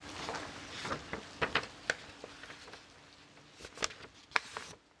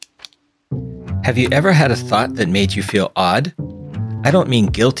Have you ever had a thought that made you feel odd? I don't mean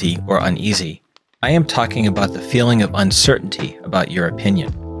guilty or uneasy. I am talking about the feeling of uncertainty about your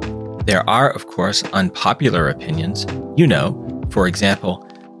opinion. There are, of course, unpopular opinions. You know, for example,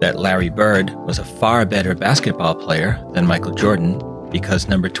 that Larry Bird was a far better basketball player than Michael Jordan because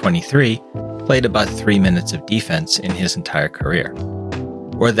number 23 played about 3 minutes of defense in his entire career.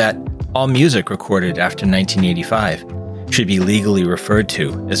 Or that all music recorded after 1985 should be legally referred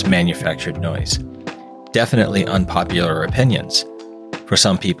to as manufactured noise. Definitely unpopular opinions for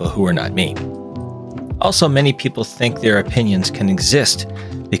some people who are not me. Also, many people think their opinions can exist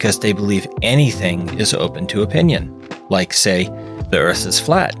because they believe anything is open to opinion, like, say, the Earth is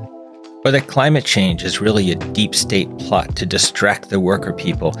flat, or that climate change is really a deep state plot to distract the worker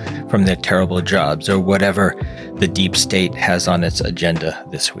people from their terrible jobs, or whatever the deep state has on its agenda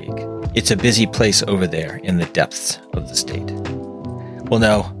this week. It's a busy place over there in the depths of the state. Well,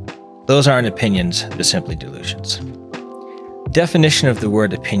 no, those aren't opinions, they're simply delusions. Definition of the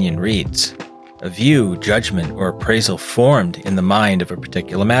word opinion reads, a view, judgment, or appraisal formed in the mind of a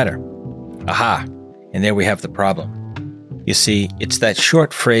particular matter. Aha, and there we have the problem. You see, it's that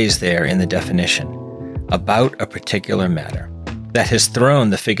short phrase there in the definition, about a particular matter, that has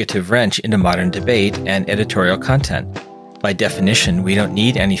thrown the figurative wrench into modern debate and editorial content. By definition, we don't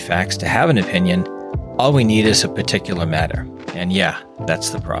need any facts to have an opinion. All we need is a particular matter. And yeah,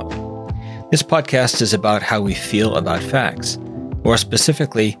 that's the problem. This podcast is about how we feel about facts. More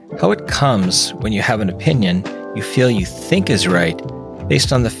specifically, how it comes when you have an opinion you feel you think is right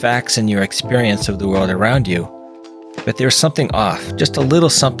based on the facts and your experience of the world around you. But there's something off, just a little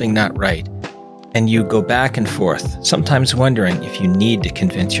something not right. And you go back and forth, sometimes wondering if you need to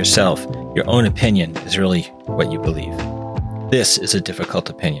convince yourself your own opinion is really what you believe. This is a difficult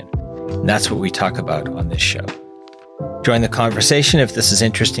opinion, and that's what we talk about on this show. Join the conversation if this is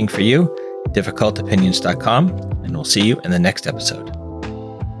interesting for you, difficultopinions.com, and we'll see you in the next episode.